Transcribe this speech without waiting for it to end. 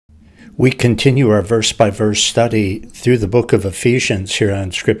We continue our verse-by-verse study through the book of Ephesians here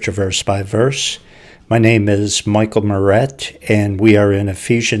on Scripture Verse by Verse. My name is Michael Moret, and we are in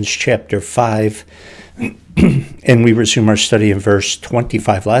Ephesians chapter 5, and we resume our study in verse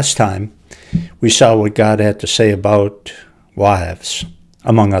 25. Last time, we saw what God had to say about wives,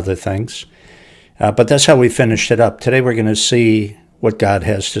 among other things. But that's how we finished it up. Today we're going to see what God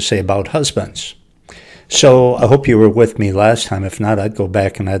has to say about husbands. So I hope you were with me last time. If not, I'd go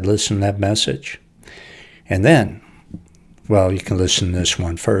back and I'd listen to that message. And then, well, you can listen to this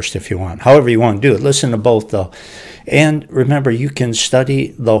one first if you want. However you want to do it. Listen to both, though. And remember, you can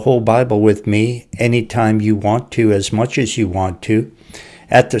study the whole Bible with me anytime you want to, as much as you want to,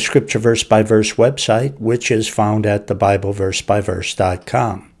 at the Scripture Verse by Verse website, which is found at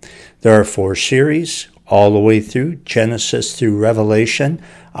thebibleversebyverse.com. There are 4 series all the way through Genesis through Revelation,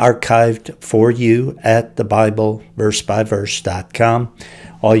 archived for you at thebibleversebyverse.com.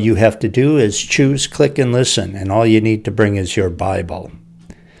 All you have to do is choose, click, and listen, and all you need to bring is your Bible.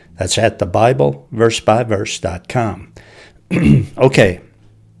 That's at thebibleversebyverse.com. Okay.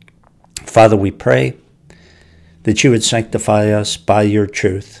 Father, we pray that you would sanctify us by your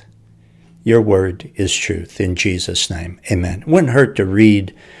truth. Your word is truth. In Jesus' name, amen. It wouldn't hurt to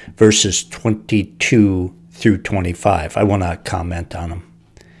read verses 22 through 25. I want to comment on them.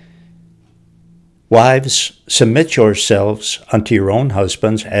 Wives, submit yourselves unto your own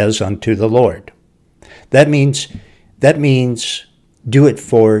husbands as unto the Lord. That means do it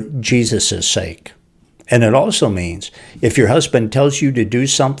for Jesus' sake. And it also means if your husband tells you to do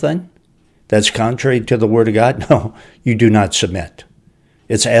something that's contrary to the word of God, no, you do not submit.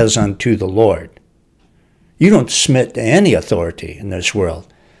 It's as unto the Lord. You don't submit to any authority in this world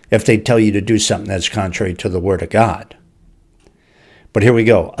if they tell you to do something that's contrary to the word of God. But here we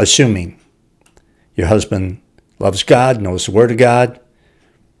go, assuming your husband loves God, knows the word of God,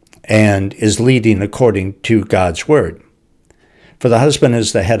 and is leading according to God's word. For the husband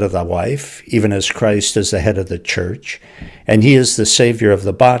is the head of the wife, even as Christ is the head of the church, and he is the Savior of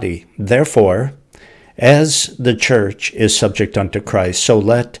the body. Therefore, as the church is subject unto Christ, so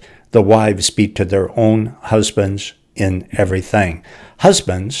let the wives be to their own husbands in everything.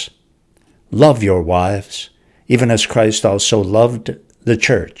 Husbands, love your wives, even as Christ also loved the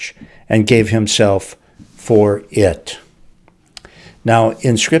church and gave himself for it. Now,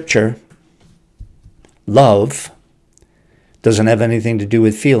 in Scripture, love doesn't have anything to do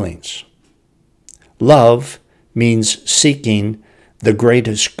with feelings. Love means seeking the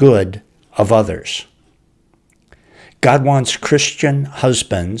greatest good of others. God wants Christian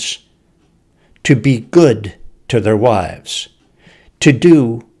husbands to be good to their wives, to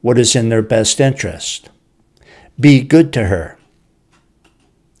do what is in their best interest. Be good to her,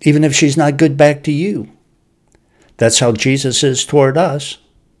 even if she's not good back to you. That's how Jesus is toward us.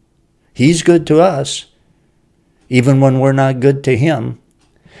 He's good to us, even when we're not good to him.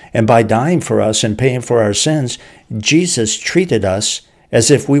 And by dying for us and paying for our sins, Jesus treated us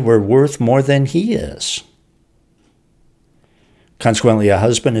as if we were worth more than he is. Consequently, a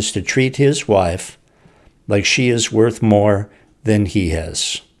husband is to treat his wife like she is worth more than he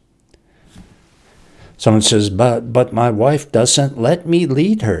is. Someone says, but my wife doesn't let me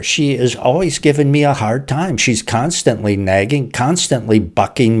lead her. She is always giving me a hard time. She's constantly nagging, constantly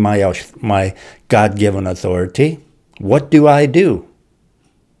bucking my God-given authority. What do I do?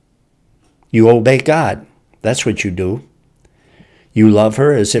 You obey God. That's what you do. You love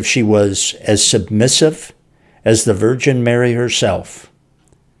her as if she was as submissive as the Virgin Mary herself.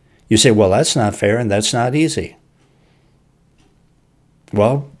 You say, well, that's not fair and that's not easy.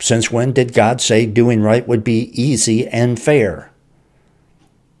 Well, since when did God say doing right would be easy and fair?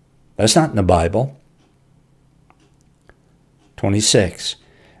 That's not in the Bible. 26.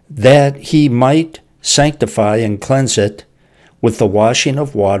 That he might sanctify and cleanse it with the washing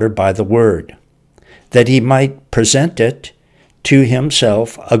of water by the word, that he might present it to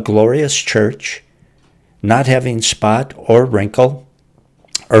himself a glorious church, not having spot or wrinkle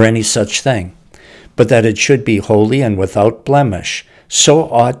or any such thing, but that it should be holy and without blemish. So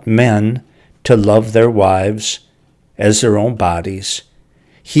ought men to love their wives as their own bodies.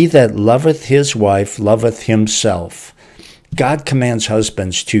 He that loveth his wife loveth himself. God commands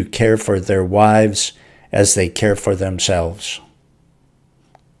husbands to care for their wives as they care for themselves.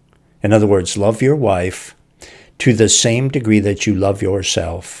 In other words, love your wife to the same degree that you love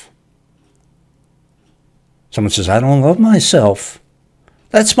yourself. Someone says, I don't love myself.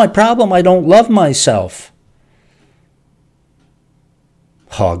 That's my problem. I don't love myself.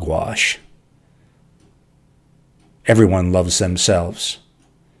 Hogwash. Everyone loves themselves,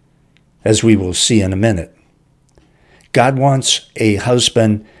 as we will see in a minute. God wants a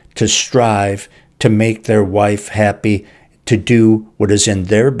husband to strive to make their wife happy, to do what is in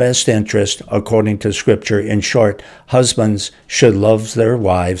their best interest according to Scripture. In short, husbands should love their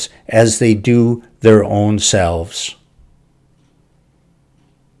wives as they do their own selves.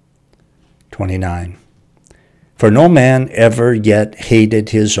 29. For no man ever yet hated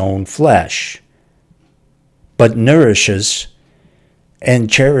his own flesh, but nourishes and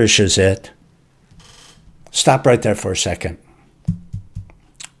cherishes it. Stop right there for a second.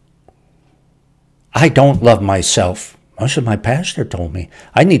 I don't love myself. Most of my pastor told me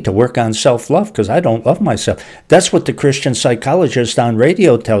I need to work on self-love because I don't love myself. That's what the Christian psychologist on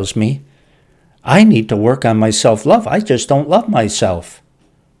radio tells me. I need to work on my self-love. I just don't love myself.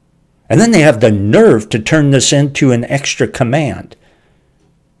 And then they have the nerve to turn this into an extra command.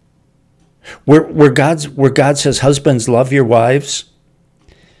 Where God says, husbands, love your wives.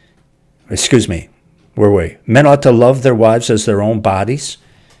 Excuse me, where were we? Men ought to love their wives as their own bodies.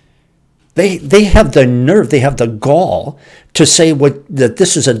 They have the nerve, they have the gall to say that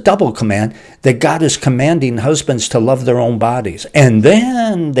this is a double command, that God is commanding husbands to love their own bodies, and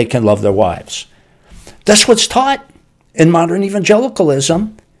then they can love their wives. That's what's taught in modern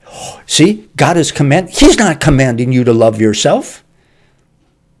evangelicalism. See, God is He's not commanding you to love yourself.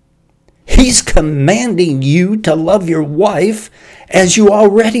 He's commanding you to love your wife as you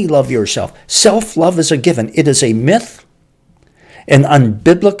already love yourself. Self-love is a given. It is a myth, an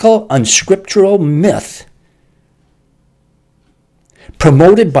unbiblical, unscriptural myth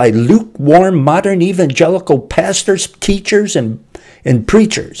promoted by lukewarm modern evangelical pastors, teachers, and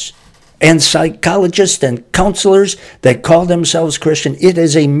preachers, and psychologists and counselors that call themselves Christian. It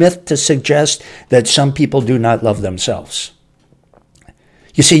is a myth to suggest that some people do not love themselves.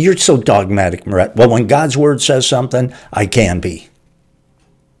 You see, you're so dogmatic, Moret. Well, when God's word says something, I can be.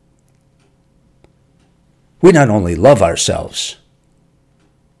 We not only love ourselves,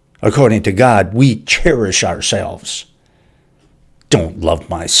 according to God, we cherish ourselves. Don't love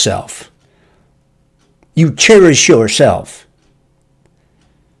myself. You cherish yourself.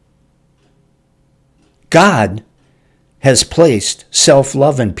 God has placed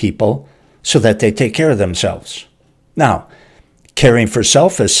self-love in people so that they take care of themselves. Now, caring for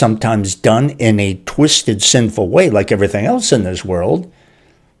self is sometimes done in a twisted, sinful way, like everything else in this world.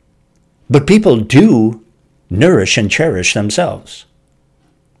 But people do nourish and cherish themselves.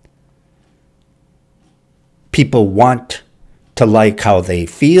 People want to like how they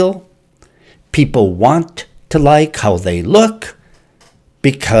feel. People want to like how they look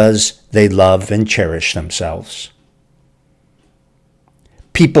because they love and cherish themselves.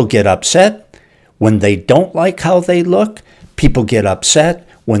 People get upset when they don't like how they look. People get upset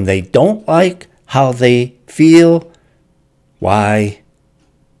when they don't like how they feel. Why?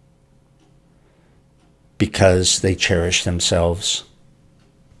 Because they cherish themselves.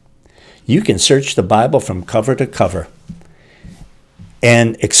 You can search the Bible from cover to cover.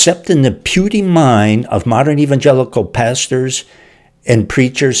 And except in the puny mind of modern evangelical pastors and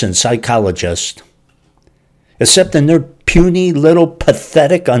preachers and psychologists, except in their puny, little,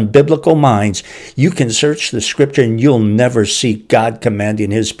 pathetic, unbiblical minds, you can search the Scripture and you'll never see God commanding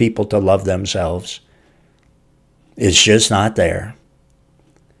His people to love themselves. It's just not there.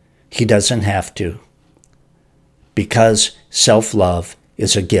 He doesn't have to, because self-love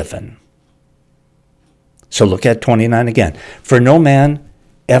is a given. So look at 29 again. For no man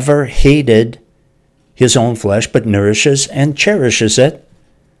ever hated his own flesh, but nourishes and cherishes it,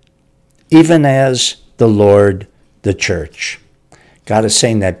 even as the Lord the church. God is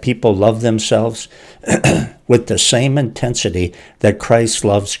saying that people love themselves with the same intensity that Christ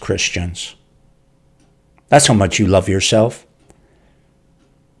loves Christians. That's how much you love yourself.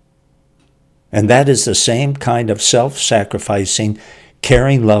 And that is the same kind of self-sacrificing,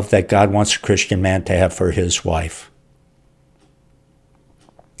 caring love that God wants a Christian man to have for his wife.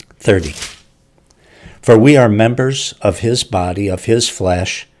 30. For we are members of his body, of his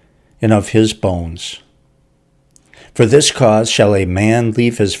flesh, and of his bones. For this cause shall a man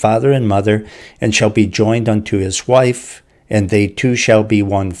leave his father and mother, and shall be joined unto his wife, and they two shall be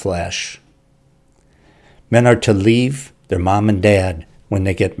one flesh. Men are to leave their mom and dad when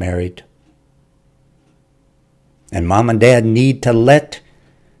they get married. And mom and dad need to let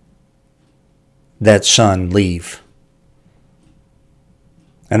that son leave.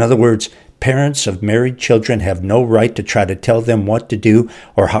 In other words, parents of married children have no right to try to tell them what to do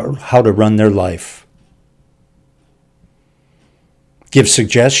or how to run their life. Give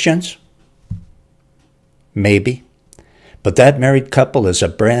suggestions? Maybe. But that married couple is a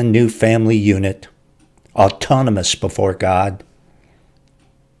brand new family unit, autonomous before God.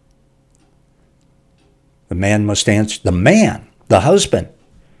 The man must answer, the husband,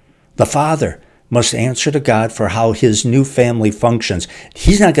 The father must answer to God for how his new family functions.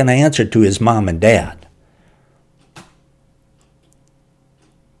 He's not going to answer to his mom and dad.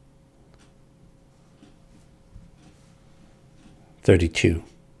 (32)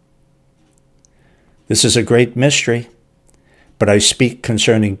 This is a great mystery, but I speak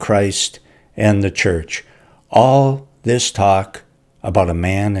concerning Christ and the church. All this talk about a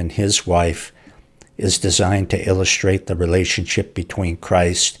man and his wife is designed to illustrate the relationship between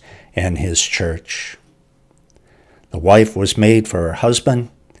Christ and his church. The wife was made for her husband,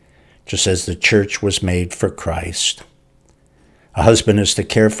 just as the church was made for Christ. A husband is to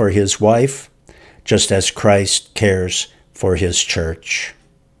care for his wife, just as Christ cares for his church.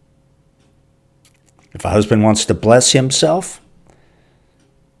 If a husband wants to bless himself,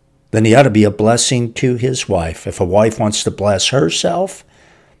 then he ought to be a blessing to his wife. If a wife wants to bless herself,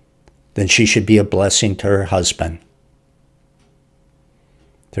 then she should be a blessing to her husband.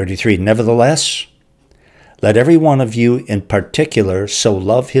 33, nevertheless, let every one of you in particular so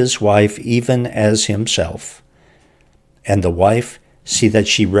love his wife even as himself, and the wife see that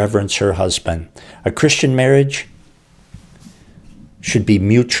she reverence her husband. A Christian marriage should be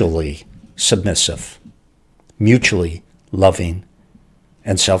mutually submissive, mutually loving,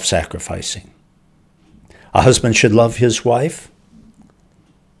 and self-sacrificing. A husband should love his wife,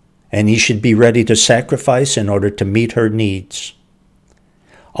 and he should be ready to sacrifice in order to meet her needs.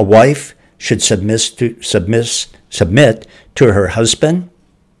 A wife should submit to her husband,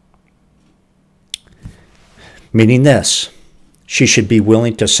 meaning this: she should be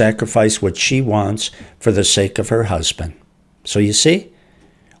willing to sacrifice what she wants for the sake of her husband. So you see,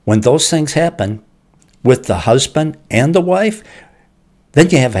 when those things happen with the husband and the wife,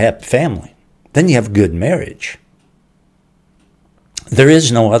 then you have a happy family. Then you have a good marriage. There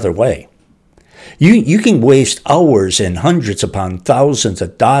is no other way. You can waste hours and hundreds upon thousands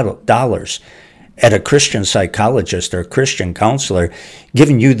of dollars at a Christian psychologist or a Christian counselor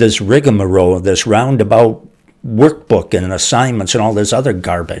giving you this rigmarole, this roundabout workbook and assignments and all this other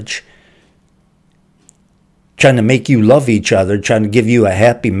garbage, trying to make you love each other, trying to give you a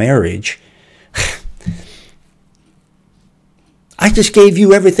happy marriage. I just gave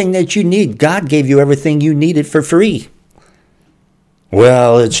you everything that you need. God gave you everything you needed for free.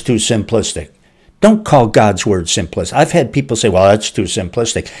 Well, it's too simplistic. Don't call God's word simplistic. I've had people say, well, that's too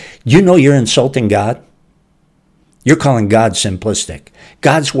simplistic. You know you're insulting God? You're calling God simplistic.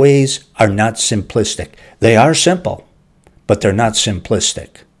 God's ways are not simplistic. They are simple, but they're not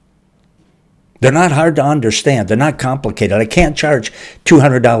simplistic. They're not hard to understand. They're not complicated. I can't charge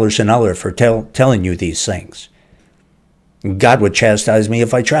 $200 an hour for telling you these things. God would chastise me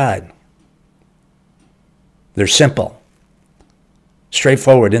if I tried. They're simple,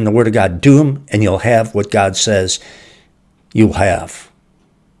 straightforward in the Word of God. Do them and you'll have what God says you'll have.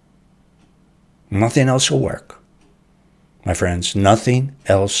 Nothing else will work. My friends, nothing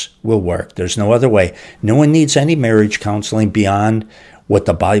else will work. There's no other way. No one needs any marriage counseling beyond what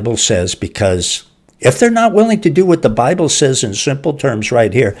the Bible says, because if they're not willing to do what the Bible says in simple terms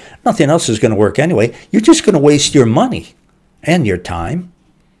right here, nothing else is going to work anyway. You're just going to waste your money and your time,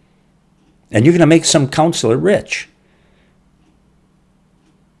 and you're going to make some counselor rich.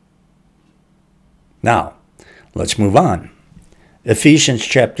 Now, let's move on. Ephesians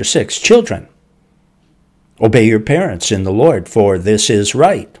chapter 6, children, obey your parents in the Lord, for this is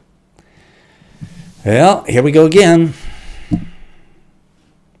right. Well, here we go again.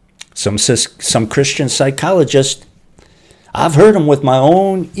 Some Christian psychologist, I've heard them with my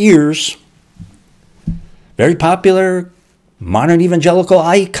own ears, very popular modern evangelical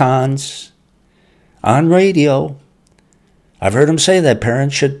icons on radio. I've heard them say that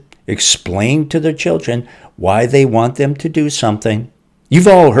parents should explain to their children why they want them to do something. You've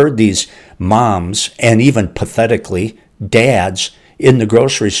all heard these moms and even pathetically dads in the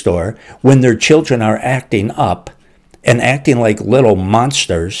grocery store when their children are acting up and acting like little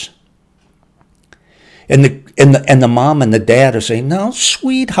monsters. And the mom and the dad are saying, no,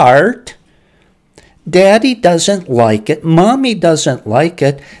 sweetheart, Daddy doesn't like it. Mommy doesn't like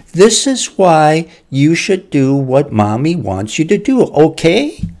it. This is why you should do what Mommy wants you to do,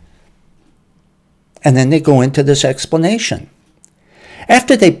 okay? And then they go into this explanation.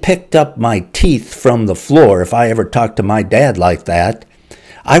 After they picked up my teeth from the floor, if I ever talked to my dad like that,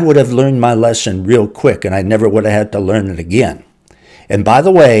 I would have learned my lesson real quick, and I never would have had to learn it again. And by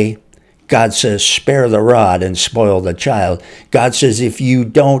the way, God says, spare the rod and spoil the child. God says, if you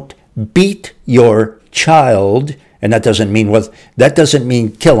don't beat your child, and that doesn't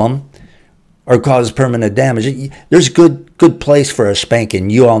mean kill them or cause permanent damage. There's good place for a spanking.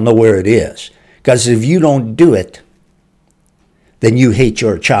 You all know where it is. God says, if you don't do it, then you hate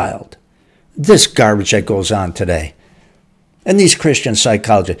your child. This garbage that goes on today. And these Christian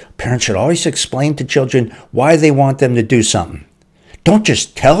psychologists, parents should always explain to children why they want them to do something. Don't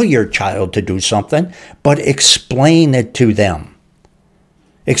just tell your child to do something, but explain it to them.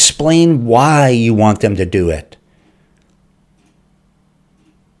 Explain why you want them to do it.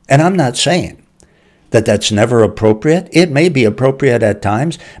 And I'm not saying that that's never appropriate. It may be appropriate at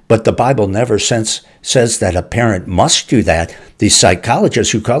times, but the Bible never says that a parent must do that. These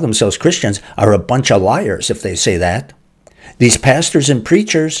psychologists who call themselves Christians are a bunch of liars if they say that. These pastors and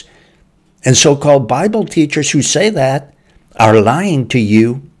preachers and so-called Bible teachers who say that are lying to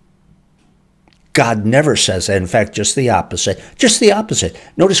you. God never says that. In fact, just the opposite. Just the opposite.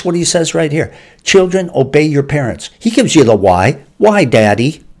 Notice what he says right here. Children, obey your parents. He gives you the why. Why,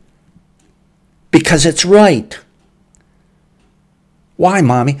 Daddy? Because it's right. Why,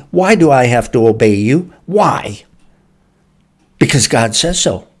 Mommy? Why do I have to obey you? Why? Because God says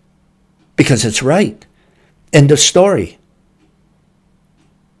so. Because it's right. End of story.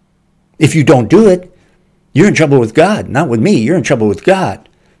 If you don't do it, you're in trouble with God. Not with me. You're in trouble with God.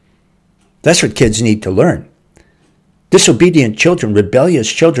 That's what kids need to learn. Disobedient children,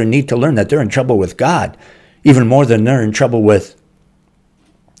 rebellious children need to learn that they're in trouble with God, even more than they're in trouble with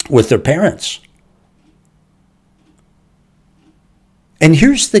their parents. And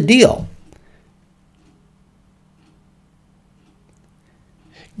here's the deal.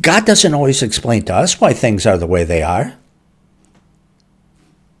 God doesn't always explain to us why things are the way they are.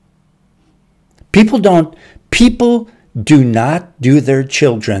 People do not do their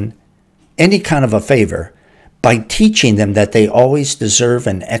children any kind of a favor by teaching them that they always deserve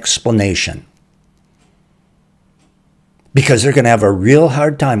an explanation. Because they're going to have a real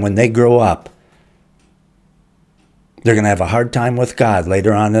hard time when they grow up. They're going to have a hard time with God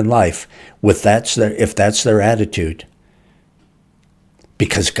later on in life if that's their attitude.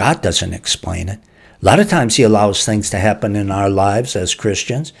 Because God doesn't explain it. A lot of times he allows things to happen in our lives as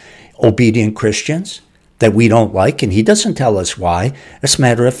Christians, obedient Christians, that we don't like, and he doesn't tell us why. It's a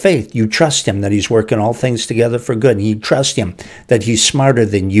matter of faith. You trust him that he's working all things together for good, and you trust him that he's smarter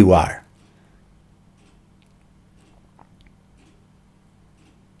than you are.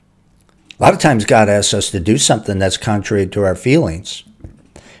 A lot of times God asks us to do something that's contrary to our feelings.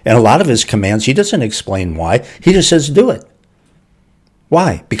 And a lot of his commands, he doesn't explain why. He just says, do it.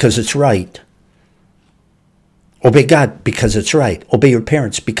 Why? Because it's right. Obey God because it's right. Obey your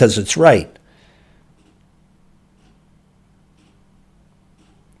parents because it's right.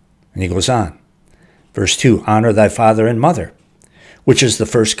 And he goes on. Verse 2, honor thy father and mother, which is the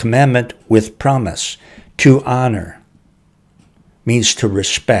first commandment with promise. To honor means to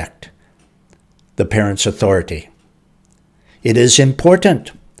respect the parent's authority. It is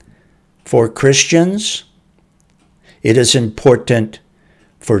important for Christians, it is important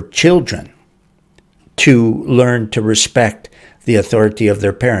for children to learn to respect the authority of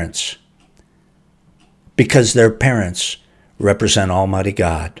their parents, because their parents represent Almighty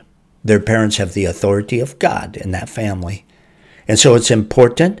God. Their parents have the authority of God in that family. And so it's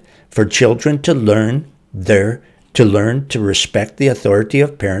important for children to learn to respect the authority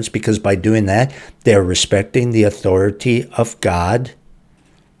of parents, because by doing that, they're respecting the authority of God.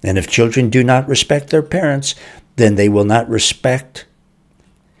 And if children do not respect their parents, then they will not respect,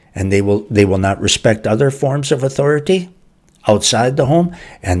 and they will not respect other forms of authority outside the home,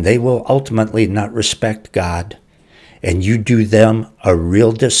 and they will ultimately not respect God. And you do them a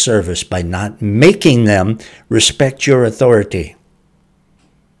real disservice by not making them respect your authority.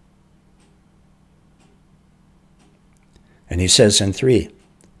 And he says in 3,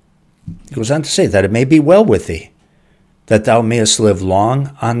 he goes on to say, that it may be well with thee, that thou mayest live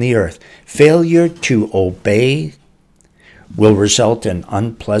long on the earth. Failure to obey will result in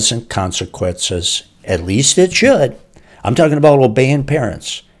unpleasant consequences. At least it should. I'm talking about obeying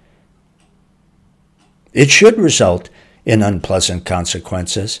parents. It should result in unpleasant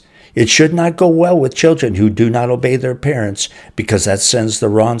consequences. It should not go well with children who do not obey their parents, because that sends the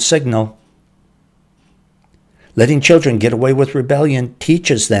wrong signal. Letting children get away with rebellion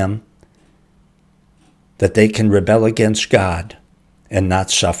teaches them that they can rebel against God and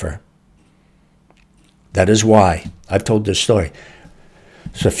not suffer. That is why I've told this story.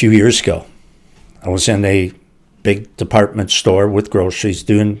 It's a few years ago. I was in a big department store with groceries,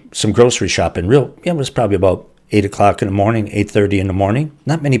 doing some grocery shopping. It was probably about 8 o'clock in the morning, 8:30 in the morning.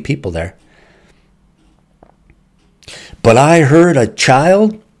 Not many people there. But I heard a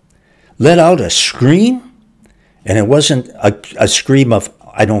child let out a scream, and it wasn't a scream of,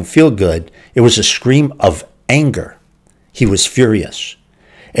 I don't feel good. It was a scream of anger. He was furious.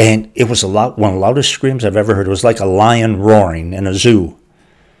 And it was one of the loudest screams I've ever heard. It was like a lion roaring in a zoo.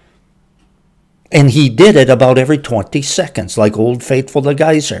 And he did it about every 20 seconds, like Old Faithful the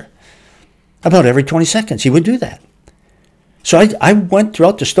Geyser. About every 20 seconds, he would do that. So I went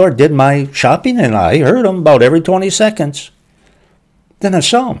throughout the store, did my shopping, and I heard him about every 20 seconds. Then I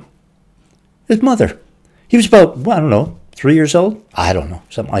saw him. His mother. He was about, well, I don't know, 3 years old? I don't know,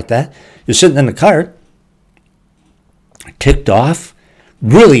 something like that. He was sitting in the cart, ticked off,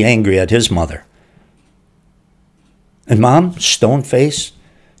 really angry at his mother. And Mom, stone-faced,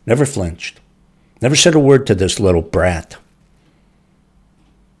 never flinched. Never said a word to this little brat.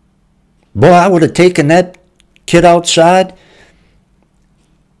 Boy, I would have taken that kid outside,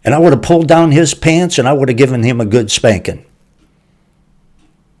 and I would have pulled down his pants, and I would have given him a good spanking.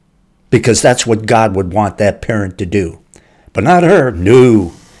 Because that's what God would want that parent to do. But not her.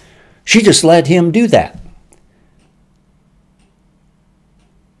 No. She just let him do that.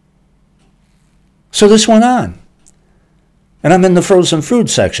 So this went on. And I'm in the frozen food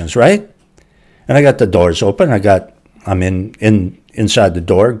sections, right? And I got the doors open. I'm inside the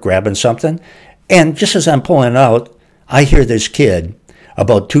door grabbing something. And just as I'm pulling it out, I hear this kid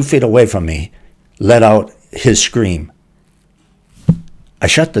about 2 feet away from me let out his scream. I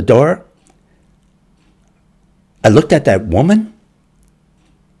shut the door. I looked at that woman.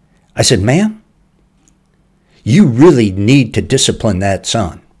 I said, ma'am, you really need to discipline that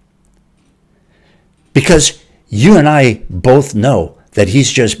son. Because you and I both know that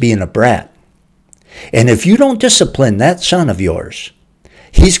he's just being a brat. And if you don't discipline that son of yours,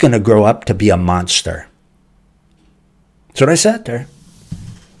 he's going to grow up to be a monster. So I sat there.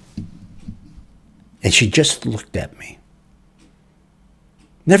 And she just looked at me.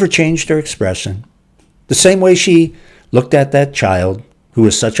 Never changed her expression. The same way she looked at that child who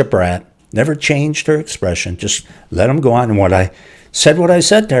was such a brat. Never changed her expression. Just let him go on. And what I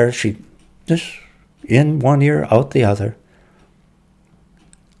said to her, she just in one ear, out the other.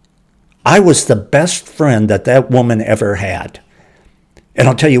 I was the best friend that woman ever had. And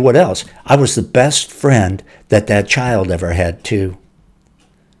I'll tell you what else. I was the best friend that child ever had too.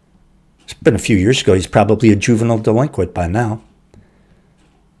 It's been a few years ago. He's probably a juvenile delinquent by now.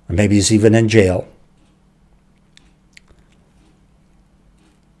 Or maybe he's even in jail.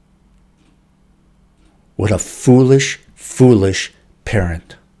 What a foolish, foolish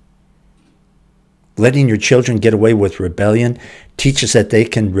parent. Letting your children get away with rebellion teaches that they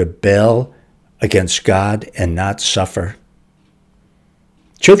can rebel against God and not suffer.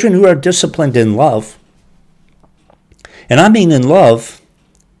 Children who are disciplined in love, and I mean in love,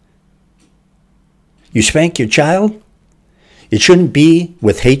 you spank your child, it shouldn't be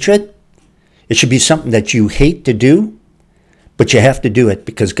with hatred. It should be something that you hate to do, but you have to do it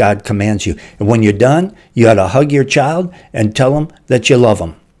because God commands you. And when you're done, you ought to hug your child and tell them that you love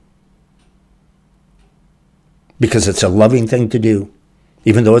them. Because it's a loving thing to do,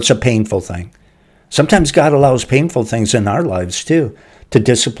 even though it's a painful thing. Sometimes God allows painful things in our lives too, to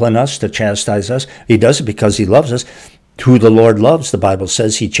discipline us, to chastise us. He does it because he loves us. Who the Lord loves, the Bible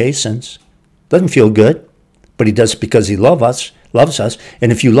says he chastens. Doesn't feel good, but he does it because he loves us.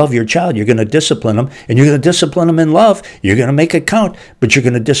 And if you love your child, you're going to discipline them, and you're going to discipline them in love. You're going to make it count, but you're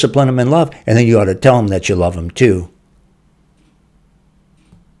going to discipline them in love, and then you ought to tell them that you love them too.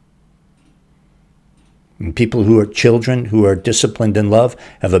 And people who are children who are disciplined in love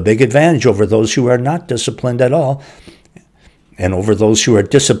have a big advantage over those who are not disciplined at all, and over those who are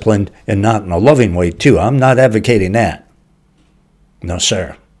disciplined and not in a loving way too. I'm not advocating that. No,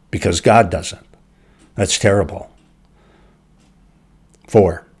 sir, because God doesn't. That's terrible.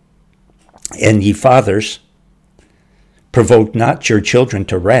 4, and ye fathers, provoke not your children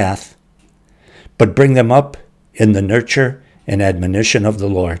to wrath, but bring them up in the nurture and admonition of the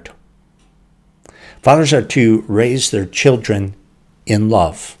Lord. Fathers are to raise their children in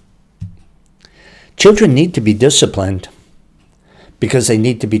love. Children need to be disciplined because they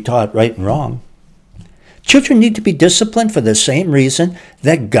need to be taught right and wrong. Children need to be disciplined for the same reason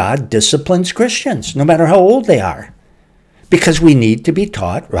that God disciplines Christians, no matter how old they are. Because we need to be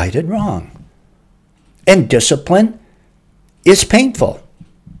taught right and wrong. And discipline is painful.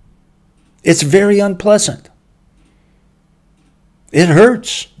 It's very unpleasant. It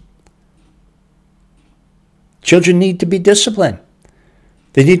hurts. Children need to be disciplined.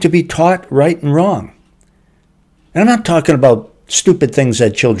 They need to be taught right and wrong. And I'm not talking about stupid things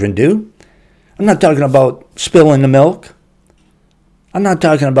that children do. I'm not talking about spilling the milk. I'm not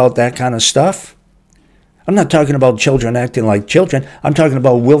talking about that kind of stuff. I'm not talking about children acting like children. I'm talking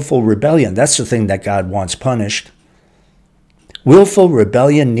about willful rebellion. That's the thing that God wants punished. Willful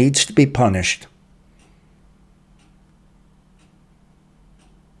rebellion needs to be punished.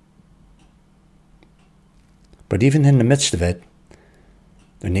 But even in the midst of it,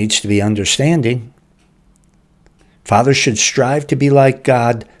 there needs to be understanding. Fathers should strive to be like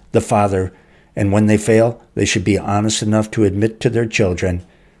God the Father, and when they fail, they should be honest enough to admit to their children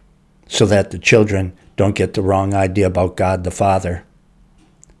so that the children don't get the wrong idea about God the Father.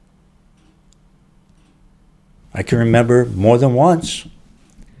 I can remember more than once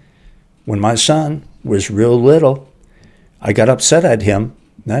when my son was real little, I got upset at him.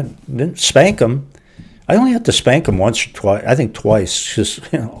 I didn't spank him. I only had to spank him once or twice, I think twice, just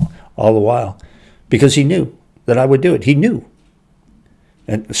all the while, because he knew that I would do it. He knew.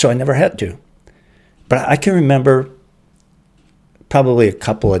 And so I never had to. But I can remember probably a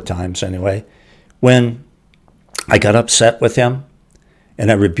couple of times anyway, when I got upset with him and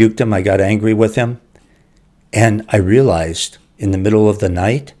I rebuked him, I got angry with him, and I realized in the middle of the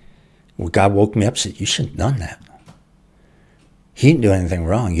night, well, God woke me up and said, you shouldn't have done that. He didn't do anything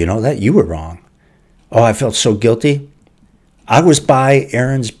wrong. You know that? You were wrong. Oh, I felt so guilty. I was by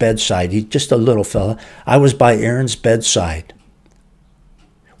Aaron's bedside. He's just a little fella. I was by Aaron's bedside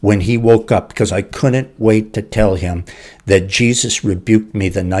when he woke up because I couldn't wait to tell him that Jesus rebuked me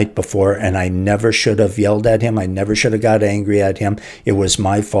the night before, and I never should have yelled at him. I never should have got angry at him. It was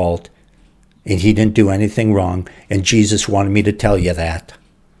my fault, and he didn't do anything wrong, and Jesus wanted me to tell you that.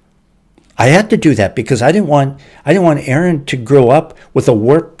 I had to do that because I didn't want Aaron to grow up with a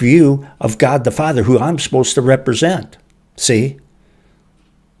warped view of God the Father, who I'm supposed to represent. See?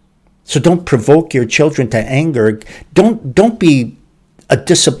 So don't provoke your children to anger. Don't be a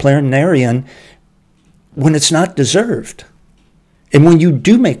disciplinarian when it's not deserved. And when you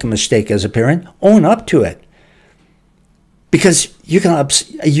do make a mistake as a parent, own up to it. Because you're going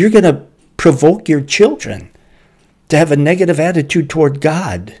to provoke your children to have a negative attitude toward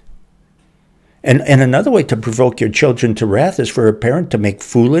God. And another way to provoke your children to wrath is for a parent to make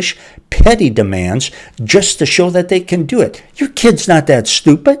foolish, petty demands just to show that they can do it. Your kid's not that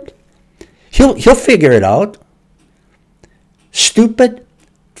stupid. He'll figure it out. Stupid,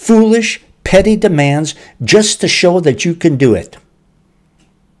 foolish, petty demands just to show that you can do it.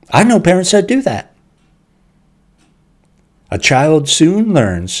 I know parents that do that. A child soon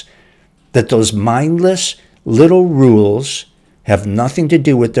learns that those mindless little rules have nothing to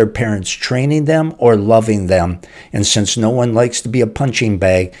do with their parents training them or loving them. And since no one likes to be a punching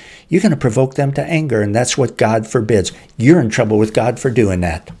bag, you're going to provoke them to anger, and that's what God forbids. You're in trouble with God for doing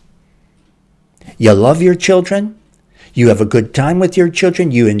that. You love your children. You have a good time with your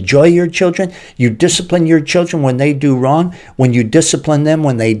children. You enjoy your children. You discipline your children when they do wrong. When you discipline them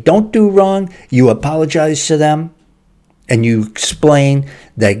when they don't do wrong, you apologize to them. And you explain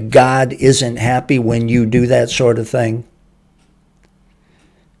that God isn't happy when you do that sort of thing.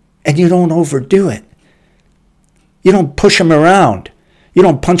 And you don't overdo it. You don't push them around. You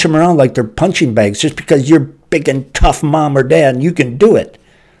don't punch them around like they're punching bags just because you're big and tough mom or dad and you can do it.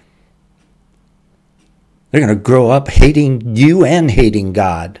 They're going to grow up hating you and hating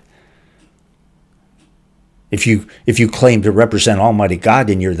God. If you claim to represent Almighty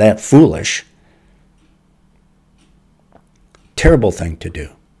God and you're that foolish, terrible thing to do.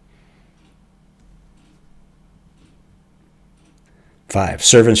 5,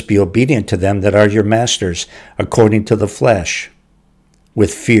 servants, be obedient to them that are your masters, according to the flesh,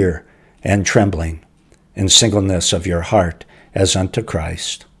 with fear and trembling, and singleness of your heart, as unto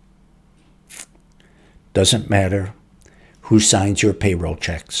Christ. Doesn't matter who signs your payroll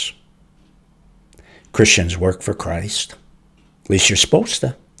checks. Christians work for Christ. At least you're supposed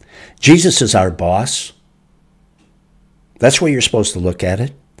to. Jesus is our boss. That's the way you're supposed to look at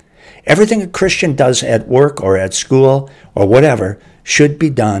it. Everything a Christian does at work or at school or whatever should be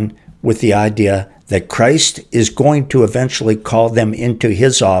done with the idea that Christ is going to eventually call them into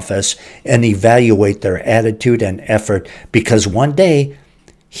his office and evaluate their attitude and effort, because one day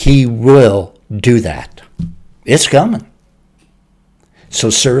he will do that. It's coming.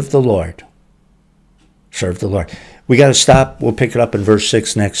 So serve the Lord. Serve the Lord. We got to stop. We'll pick it up in verse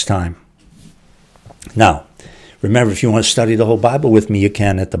 6 next time. Now, remember, if you want to study the whole Bible with me, you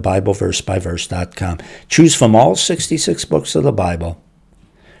can at thebibleversebyverse.com. Choose from all 66 books of the Bible.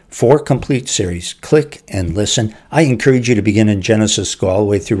 4 complete series. Click and listen. I encourage you to begin in Genesis, go all the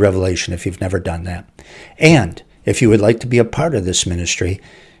way through Revelation if you've never done that. And if you would like to be a part of this ministry,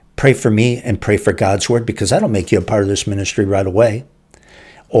 pray for me and pray for God's Word, because that'll make you a part of this ministry right away.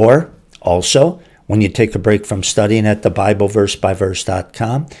 Or also, when you take a break from studying at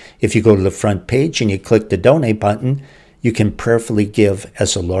thebibleversebyverse.com, if you go to the front page and you click the donate button, you can prayerfully give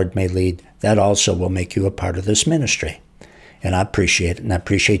as the Lord may lead. That also will make you a part of this ministry. And I appreciate it. And I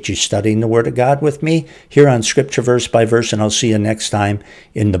appreciate you studying the Word of God with me here on Scripture Verse by Verse. And I'll see you next time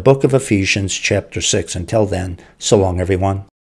in the book of Ephesians, chapter 6. Until then, so long, everyone.